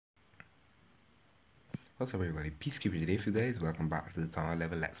What's up everybody, Peacekeeper today for you guys. Welcome back to the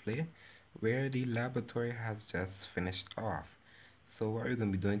Th11 Let's Play, where the laboratory has just finished off. So what we're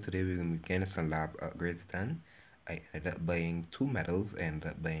going to be doing today, we're going to be getting some lab upgrades done. I ended up buying two medals. I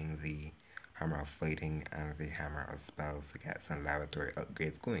ended up buying the Hammer of Fighting and the Hammer of Spells to get some laboratory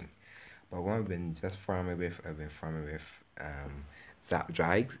upgrades going. But what I've been just farming with, Zap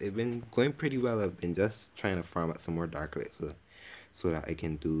Drags. It's been going pretty well. I've been just trying to farm out some more Dark Elixir so that I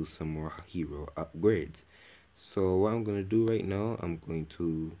can do some more hero upgrades. So what I'm going to do right now, I'm going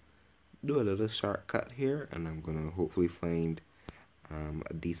to do a little shortcut here, and I'm going to hopefully find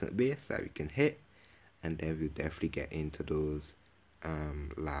a decent base that we can hit, and then we'll definitely get into those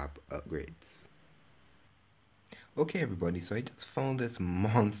lab upgrades. Okay everybody, so I just found this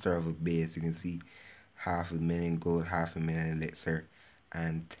monster of a base. You can see 500,000 gold, 500,000 elixir,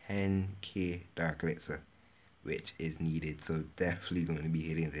 and 10k dark elixir, which is needed. So definitely going to be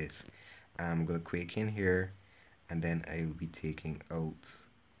hitting this. I'm going to quick in here, and then I will be taking out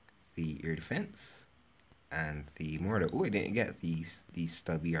the air defense and the mortar. Oh, I didn't get these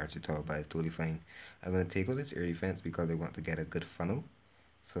stubby archer tower, but it's totally fine. I'm going to take out this air defense because I want to get a good funnel.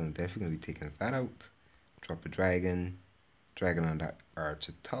 So I'm definitely going to be taking that out. Drop a dragon on that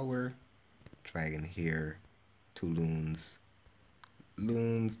archer tower, dragon here, two loons,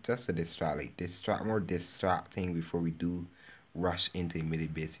 just to distract, like more distracting before we do rush into a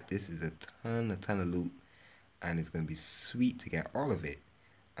mid base. This is a ton of loot, and it's gonna be sweet to get all of it.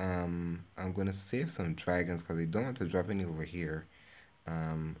 I'm gonna save some dragons because I don't want to drop any over here.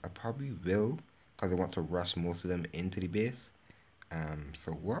 I probably will because I want to rush most of them into the base.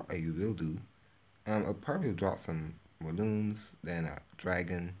 So what I will do, I'll probably drop some balloons, then a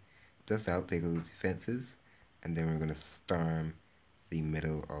dragon, just to outtake those defenses, and then we're gonna storm the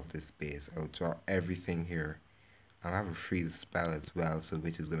middle of this base. I'll draw everything here. I have a freeze spell as well, so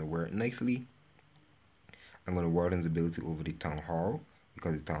which is gonna work nicely. I'm gonna Warden's ability over the Town Hall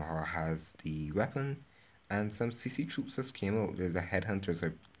because the Town Hall has the weapon, and some CC troops just came out. There's a headhunter, so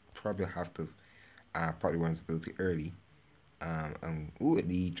I probably have to probably Warden's ability early. Ooh,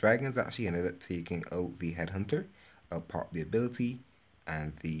 the dragons actually ended up taking out the headhunter. I'll pop the ability,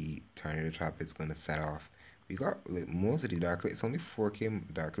 and the tornado trap is gonna set off. We got like most of the dark elixir, only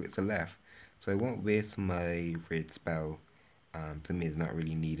 4k dark elixir left, so I won't waste my red spell. To me, it's not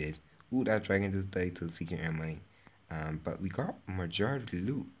really needed. Ooh, that dragon just died to the secret air mine. But we got majority of the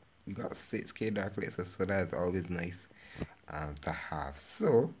loot. We got 6k dark elixir, so that's always nice to have.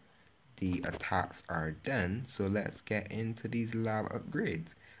 So the attacks are done, so let's get into these lab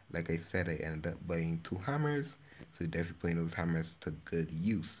upgrades. Like I said, I ended up buying two hammers, so definitely putting those hammers to good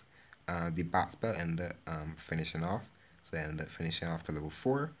use. The bat spell ended up finishing off, so I ended up finishing off to level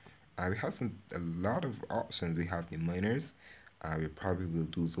 4. We have a lot of options. We have the miners. We probably will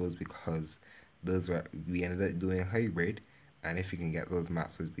do those because we ended up doing hybrid, and if we can get those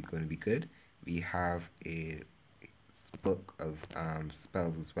masters, we're going to be good. We have a book of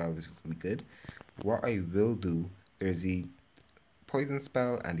spells as well, which is going to be good. What I will do, there's the poison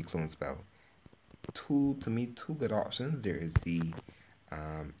spell and the clone spell. To me, two good options. There is the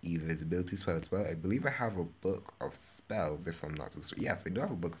invisibility spell as well. I believe I have a book of spells, if I'm not too sure. Yes, I do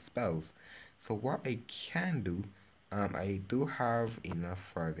have a book of spells. So what I can do, I do have enough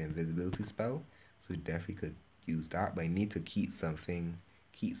for the invisibility spell, so definitely could use that, but I need to keep some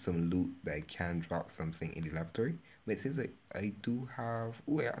loot that I can drop something in the laboratory. But it seems like I do have,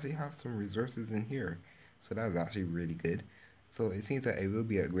 I actually have some resources in here, so that's actually really good. So it seems that I will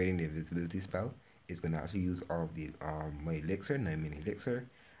be upgrading the invisibility spell. It's going to actually use all of the my elixir, 9 mini elixir,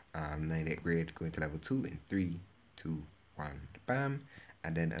 9 upgrade going to level 2 in 3, 2, 1, bam.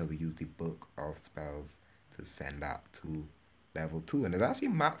 And then I will use the book of spells to send that to level 2. And it's actually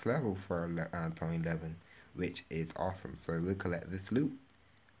max level for Town 11, which is awesome. So I will collect this loot,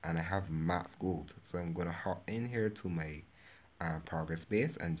 and I have max gold. So I'm going to hop in here to my progress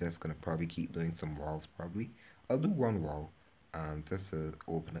base, and just going to probably keep doing some walls probably. I'll do one wall. Just to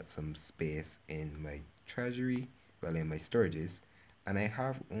open up some space in my treasury, well, in my storages, and I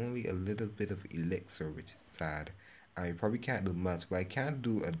have only a little bit of elixir, which is sad. I probably can't do much, but I can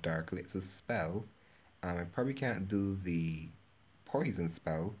do a dark elixir spell. I probably can't do the poison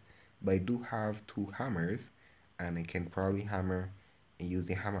spell, but I do have two hammers, and I can probably hammer and use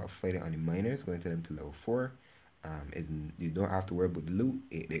the hammer of fighting on the miners, going to them to level 4. You don't have to worry about the loot.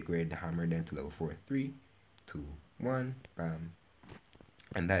 They grade the hammer then to level 4, 3, 2, 1, bam.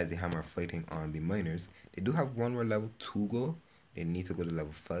 And that is the hammer fighting on the miners. They do have one more level to go. They need to go to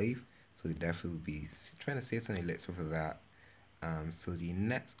level 5, so we definitely will be trying to save some elixir for that. So the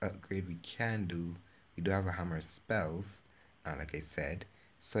next upgrade we can do, we do have a hammer of spells, like I said.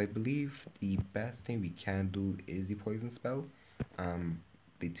 So I believe the best thing we can do is the poison spell. Um,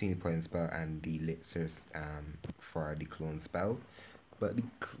 Between the poison spell and the elixirs for the clone spell. But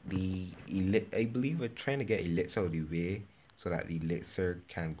I believe we're trying to get elixir out of the way so that the elixir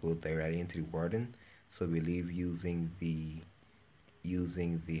can go directly into the warden. So we believe using the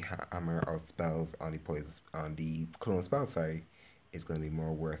hammer of spells on the poison on the clone spell, sorry, is going to be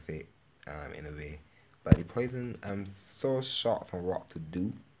more worth it in a way. But the poison, I'm so shocked on what to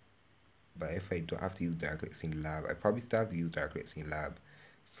do. But if I don't have to use Dark Elixir Lab, I probably still have to use Dark Elixir Lab.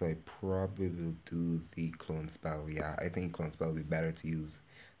 So I probably will do the clone spell. Yeah, I think clone spell will be better to use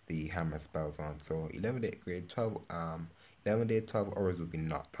the hammer spells on. So 11 day grade 12 11 day 12 hours will be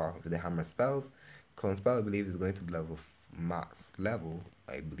knocked off with the hammer spells. Clone spell I believe is going to level max level,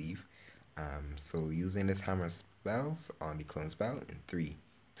 I believe. So using this hammer spells on the clone spell in 3,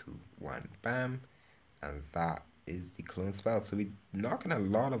 2, 1, bam, and that is the clone spell. So we're knocking a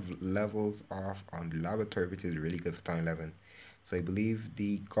lot of levels off on the laboratory, which is really good for turn 11. So I believe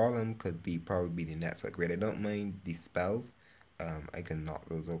the golem could be probably the next upgrade. I don't mind the spells. I can knock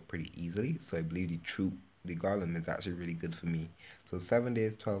those out pretty easily. So I believe the golem is actually really good for me. So 7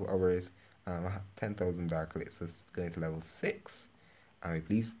 days, 12 hours, 10,000 dark elixirs going to level 6. I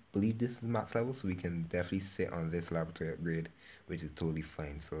believe this is max level, so we can definitely sit on this laboratory upgrade, which is totally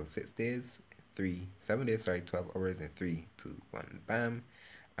fine. So 6 days, 7 days, sorry, 12 hours, and 3, 2, 1, bam.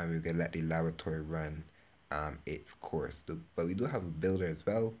 And we're gonna let the laboratory run its course. But we do have a builder as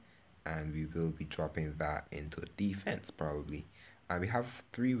well, and we will be dropping that into defense probably. And we have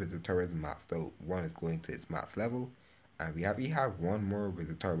 3 wizard turrets maxed out. One is going to its max level, and we have one more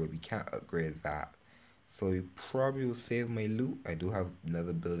wizard turret, but we can't upgrade that. So we probably will save my loot. I do have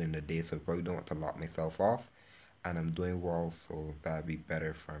another build in the day, so I probably don't want to lock myself off. And I'm doing walls, so that'd be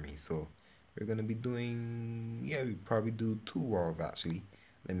better for me. So we're gonna be doing, yeah, we probably do 2 walls actually.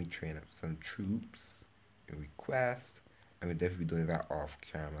 Let me train up some troops. Request. And we'll definitely be doing that off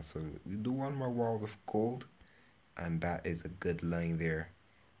camera. So we do one more wall with gold, and that is a good line there.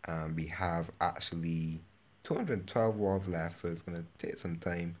 We have actually 212 walls left, so it's gonna take some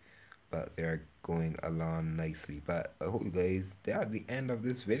time, but they're going along nicely. But I hope you guys, that's the end of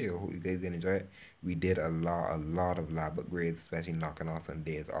this video. I hope you guys did enjoy it. We did a lot of lab upgrades, especially knocking off some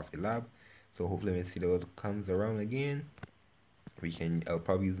days off the lab. So hopefully when Th11 comes around again, I'll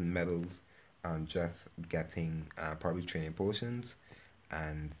probably use metals on just getting probably training potions,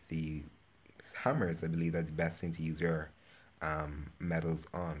 and the hammers I believe are the best thing to use your medals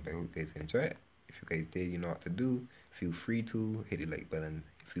on. But I hope you guys enjoy it. If you guys did, you know what to do. Feel free to hit the like button.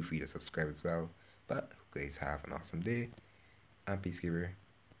 Feel free to subscribe as well. But I hope you guys have an awesome day. I'm Peacekeeper,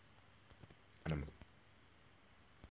 and I'm out.